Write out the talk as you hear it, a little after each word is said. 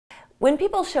When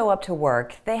people show up to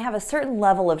work, they have a certain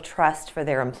level of trust for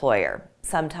their employer.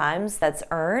 Sometimes that's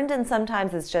earned and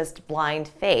sometimes it's just blind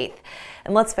faith.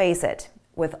 And let's face it,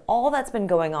 with all that's been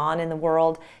going on in the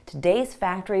world, today's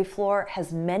factory floor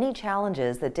has many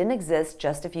challenges that didn't exist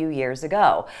just a few years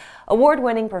ago.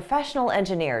 Award-winning professional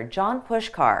engineer John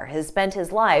Pushkar has spent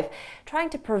his life trying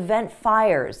to prevent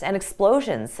fires and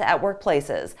explosions at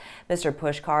workplaces. Mr.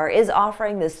 Pushkar is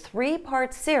offering this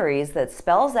three-part series that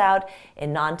spells out,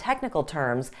 in non-technical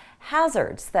terms,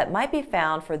 hazards that might be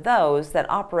found for those that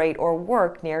operate or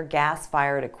work near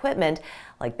gas-fired equipment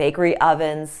like bakery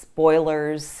ovens,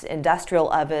 boilers,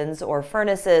 industrial ovens, or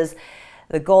furnaces.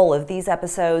 The goal of these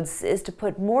episodes is to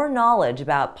put more knowledge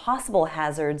about possible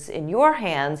hazards in your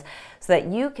hands so that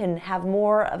you can have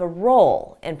more of a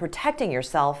role in protecting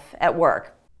yourself at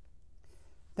work.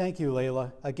 Thank you,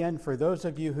 Layla. Again, for those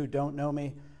of you who don't know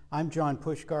me, I'm John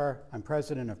Pushkar. I'm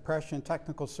president of Prescient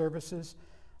Technical Services.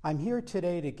 I'm here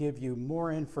today to give you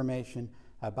more information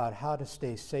about how to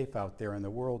stay safe out there in the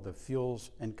world of fuels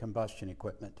and combustion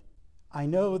equipment. I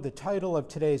know the title of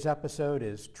today's episode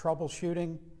is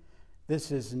Troubleshooting.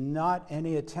 This is not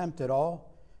any attempt at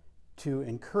all to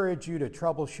encourage you to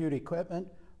troubleshoot equipment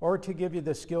or to give you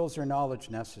the skills or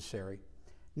knowledge necessary.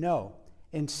 No,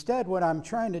 instead what I'm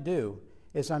trying to do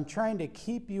is I'm trying to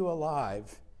keep you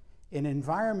alive in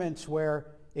environments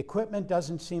where equipment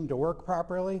doesn't seem to work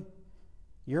properly.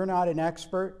 You're not an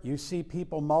expert. You see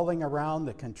people mulling around,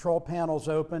 the control panel's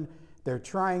open, they're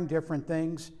trying different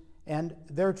things, and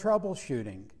they're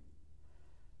troubleshooting.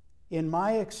 In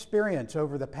my experience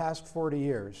over the past 40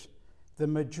 years, the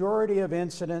majority of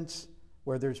incidents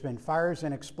where there's been fires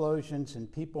and explosions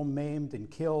and people maimed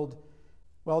and killed,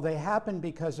 well, they happen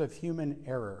because of human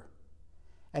error.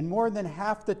 And more than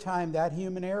half the time, that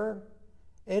human error,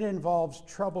 it involves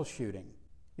troubleshooting.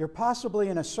 You're possibly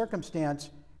in a circumstance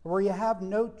where you have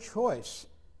no choice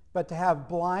but to have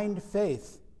blind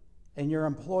faith in your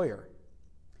employer.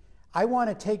 I want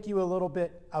to take you a little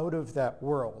bit out of that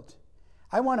world.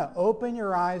 I want to open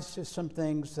your eyes to some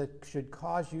things that should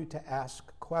cause you to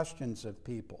ask questions of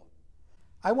people.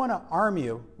 I want to arm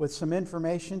you with some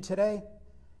information today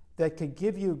that could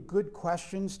give you good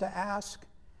questions to ask,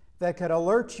 that could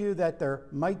alert you that there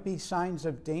might be signs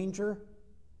of danger,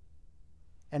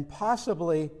 and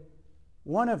possibly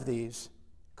one of these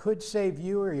could save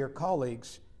you or your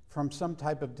colleagues from some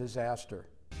type of disaster.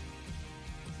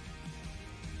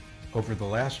 Over the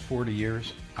last 40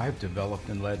 years, I've developed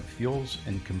and led fuels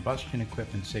and combustion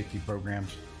equipment safety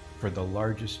programs for the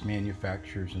largest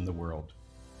manufacturers in the world.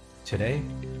 Today,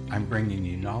 I'm bringing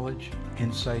you knowledge,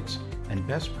 insights, and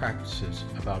best practices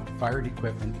about fired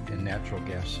equipment and natural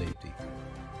gas safety.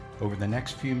 Over the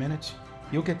next few minutes,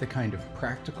 you'll get the kind of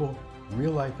practical,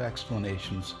 real-life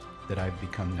explanations that I've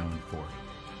become known for.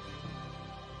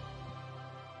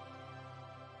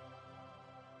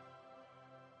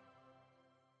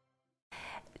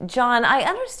 John, I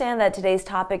understand that today's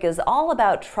topic is all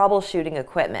about troubleshooting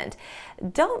equipment.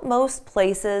 Don't most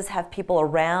places have people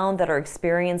around that are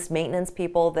experienced maintenance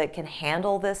people that can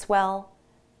handle this well?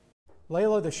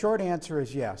 Layla, the short answer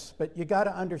is yes, but you got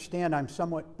to understand I'm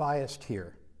somewhat biased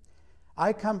here.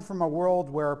 I come from a world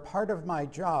where part of my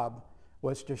job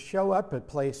was to show up at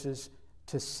places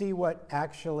to see what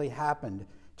actually happened,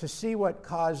 to see what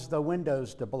caused the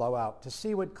windows to blow out, to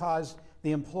see what caused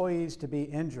the employees to be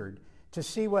injured, to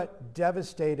see what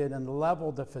devastated and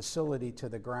leveled the facility to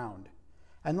the ground.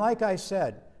 And like I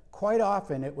said, quite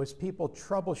often it was people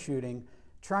troubleshooting,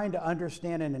 trying to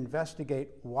understand and investigate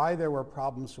why there were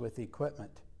problems with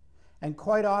equipment. And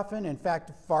quite often, in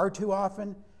fact, far too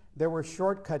often, there were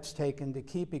shortcuts taken to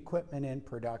keep equipment in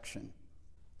production.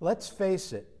 Let's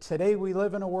face it, today we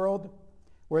live in a world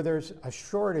where there's a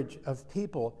shortage of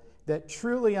people that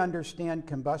truly understand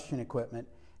combustion equipment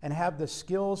and have the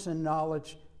skills and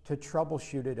knowledge to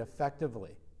troubleshoot it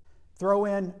effectively. Throw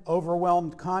in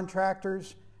overwhelmed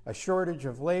contractors, a shortage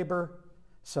of labor,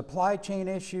 supply chain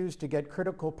issues to get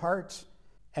critical parts,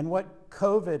 and what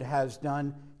COVID has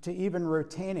done to even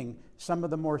retaining some of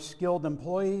the more skilled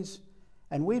employees,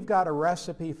 and we've got a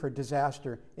recipe for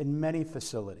disaster in many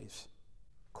facilities.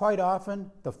 Quite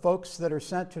often, the folks that are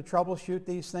sent to troubleshoot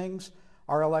these things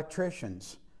are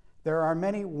electricians. There are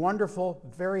many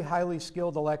wonderful, very highly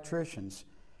skilled electricians,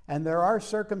 and there are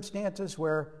circumstances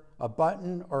where a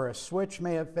button or a switch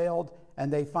may have failed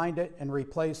and they find it and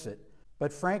replace it.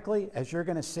 But frankly, as you're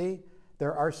going to see,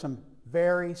 there are some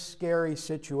very scary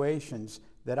situations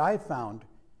that I've found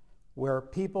where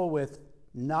people with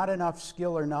not enough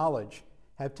skill or knowledge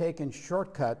have taken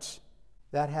shortcuts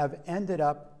that have ended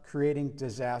up creating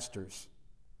disasters.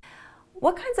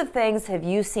 What kinds of things have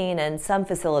you seen in some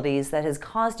facilities that has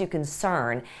caused you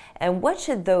concern, and what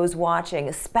should those watching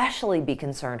especially be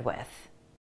concerned with?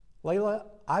 Layla,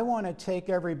 I want to take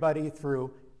everybody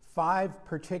through 5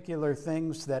 particular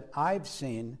things that I've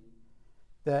seen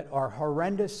that are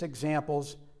horrendous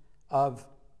examples of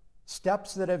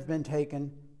steps that have been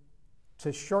taken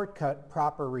to shortcut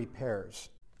proper repairs.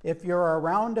 If you're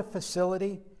around a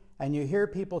facility and you hear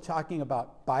people talking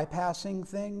about bypassing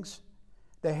things,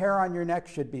 the hair on your neck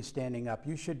should be standing up.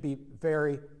 You should be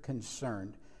very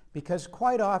concerned, because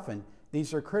quite often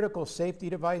these are critical safety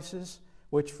devices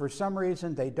which for some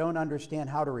reason they don't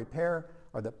understand how to repair,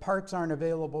 or the parts aren't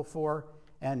available for,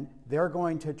 and they're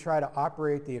going to try to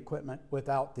operate the equipment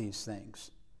without these things.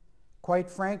 Quite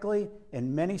frankly,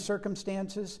 in many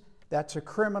circumstances, that's a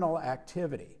criminal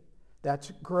activity.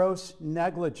 That's gross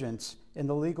negligence in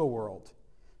the legal world.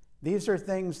 These are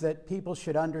things that people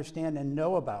should understand and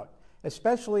know about,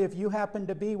 especially if you happen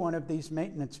to be one of these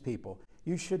maintenance people.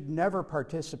 You should never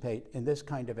participate in this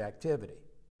kind of activity.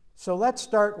 So let's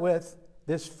start with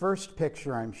this first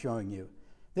picture I'm showing you.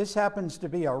 This happens to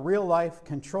be a real-life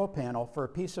control panel for a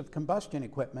piece of combustion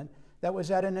equipment that was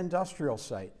at an industrial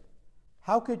site.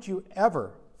 How could you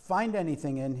ever find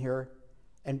anything in here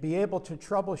and be able to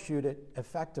troubleshoot it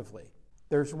effectively?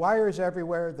 There's wires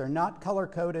everywhere. They're not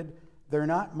color-coded. They're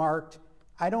not marked.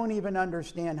 I don't even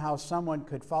understand how someone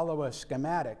could follow a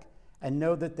schematic and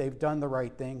know that they've done the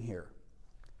right thing here.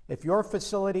 If your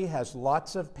facility has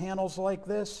lots of panels like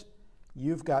this,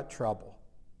 you've got trouble.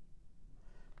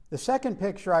 The second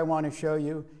picture I want to show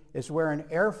you is where an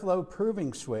airflow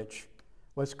proving switch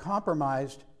was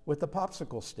compromised with a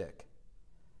popsicle stick.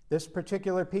 This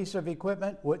particular piece of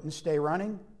equipment wouldn't stay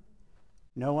running.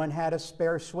 No one had a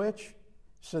spare switch,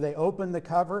 so they opened the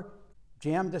cover,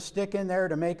 jammed a stick in there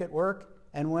to make it work,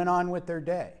 and went on with their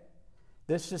day.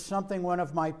 This is something one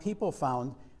of my people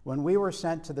found when we were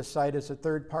sent to the site as a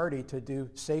third party to do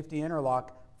safety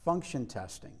interlock function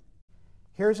testing.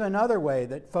 Here's another way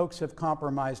that folks have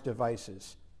compromised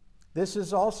devices. This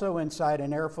is also inside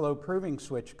an airflow proving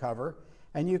switch cover,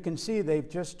 and you can see they've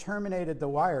just terminated the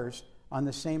wires on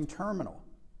the same terminal.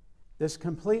 This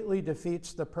completely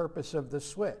defeats the purpose of the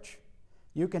switch.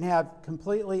 You can have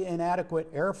completely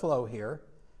inadequate airflow here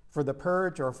for the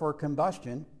purge or for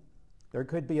combustion. There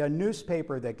could be a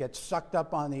newspaper that gets sucked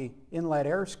up on the inlet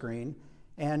air screen,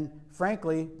 and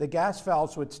frankly, the gas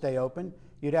valves would stay open.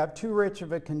 You'd have too rich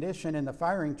of a condition in the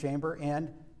firing chamber,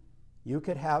 and you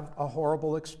could have a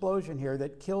horrible explosion here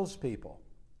that kills people.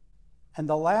 And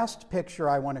the last picture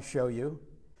I want to show you,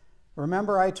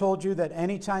 remember I told you that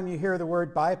anytime you hear the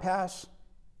word bypass,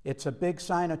 it's a big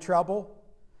sign of trouble?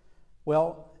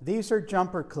 Well, these are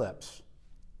jumper clips.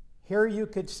 Here you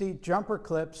could see jumper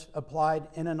clips applied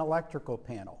in an electrical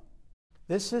panel.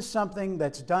 This is something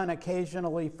that's done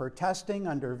occasionally for testing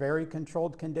under very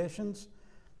controlled conditions,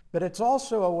 but it's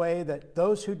also a way that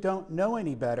those who don't know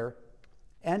any better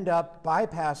end up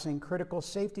bypassing critical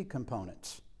safety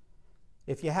components.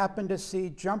 If you happen to see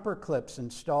jumper clips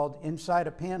installed inside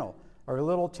a panel or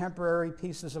little temporary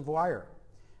pieces of wire,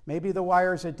 maybe the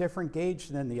wire is a different gauge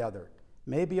than the other.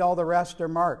 Maybe all the rest are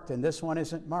marked and this one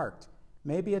isn't marked.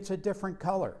 Maybe it's a different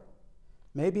color.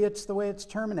 Maybe it's the way it's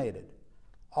terminated.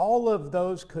 All of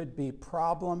those could be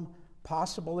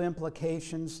possible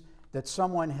implications that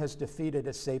someone has defeated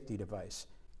a safety device.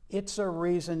 It's a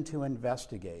reason to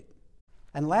investigate.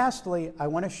 And lastly, I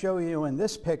want to show you in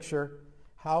this picture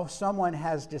how someone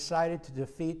has decided to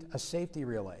defeat a safety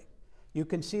relay. You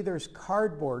can see there's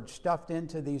cardboard stuffed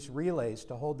into these relays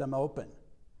to hold them open.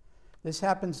 This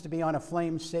happens to be on a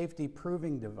flame safety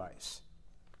proving device.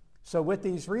 So with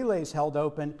these relays held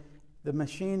open, the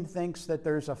machine thinks that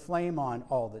there's a flame on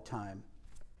all the time.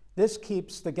 This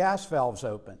keeps the gas valves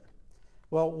open.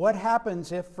 Well, what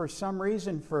happens if for some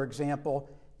reason, for example,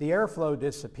 the airflow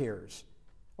disappears,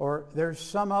 or there's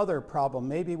some other problem,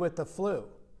 maybe with the flue?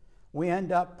 We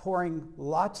end up pouring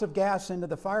lots of gas into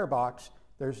the firebox.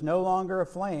 There's no longer a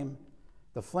flame.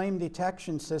 The flame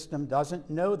detection system doesn't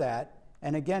know that,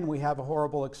 and again, we have a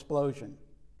horrible explosion.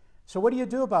 So what do you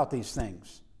do about these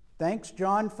things? Thanks,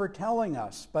 John, for telling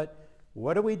us, but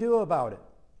what do we do about it?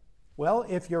 Well,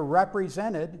 if you're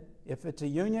represented, if it's a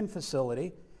union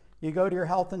facility, you go to your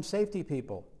health and safety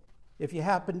people. If you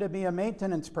happen to be a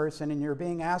maintenance person and you're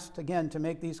being asked again to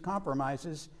make these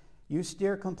compromises, you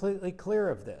steer completely clear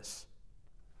of this.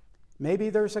 Maybe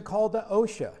there's a call to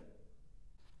OSHA.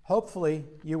 Hopefully,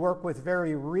 you work with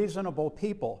very reasonable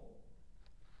people,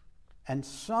 and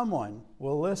someone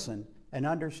will listen and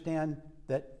understand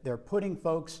that they're putting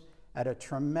folks at a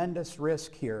tremendous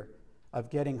risk here of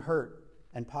getting hurt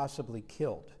and possibly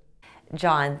killed.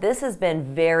 John, this has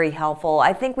been very helpful.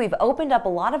 I think we've opened up a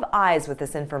lot of eyes with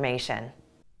this information.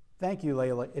 Thank you,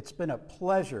 Layla. It's been a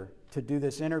pleasure to do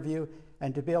this interview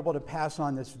and to be able to pass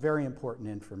on this very important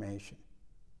information.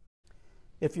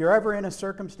 If you're ever in a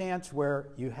circumstance where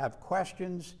you have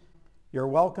questions, you're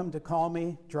welcome to call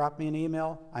me, drop me an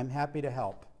email. I'm happy to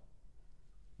help.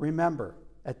 Remember,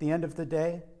 at the end of the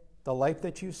day, the life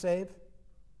that you save,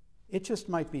 it just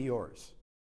might be yours.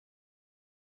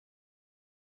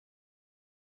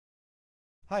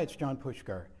 Hi, it's John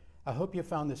Pushkar. I hope you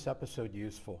found this episode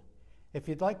useful. If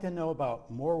you'd like to know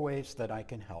about more ways that I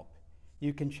can help,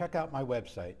 you can check out my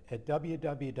website at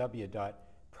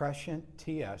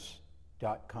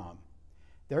www.prescientts.com.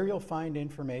 There you'll find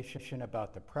information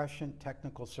about the Prescient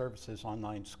Technical Services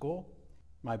Online School,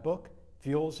 my book,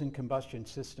 Fuels and Combustion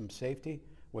System Safety,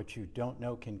 What You Don't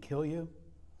Know Can Kill You,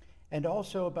 and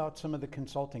also about some of the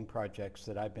consulting projects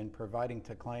that I've been providing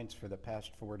to clients for the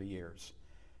past 40 years.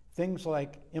 Things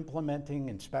like implementing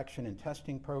inspection and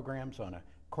testing programs on a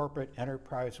corporate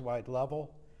enterprise-wide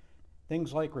level,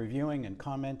 things like reviewing and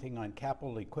commenting on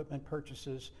capital equipment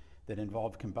purchases that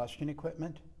involve combustion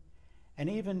equipment, and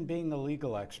even being the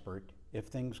legal expert if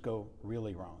things go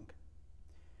really wrong.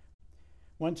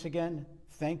 Once again,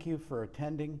 thank you for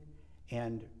attending,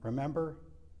 and remember,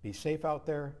 be safe out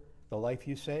there. The life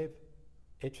you save,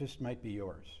 it just might be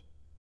yours.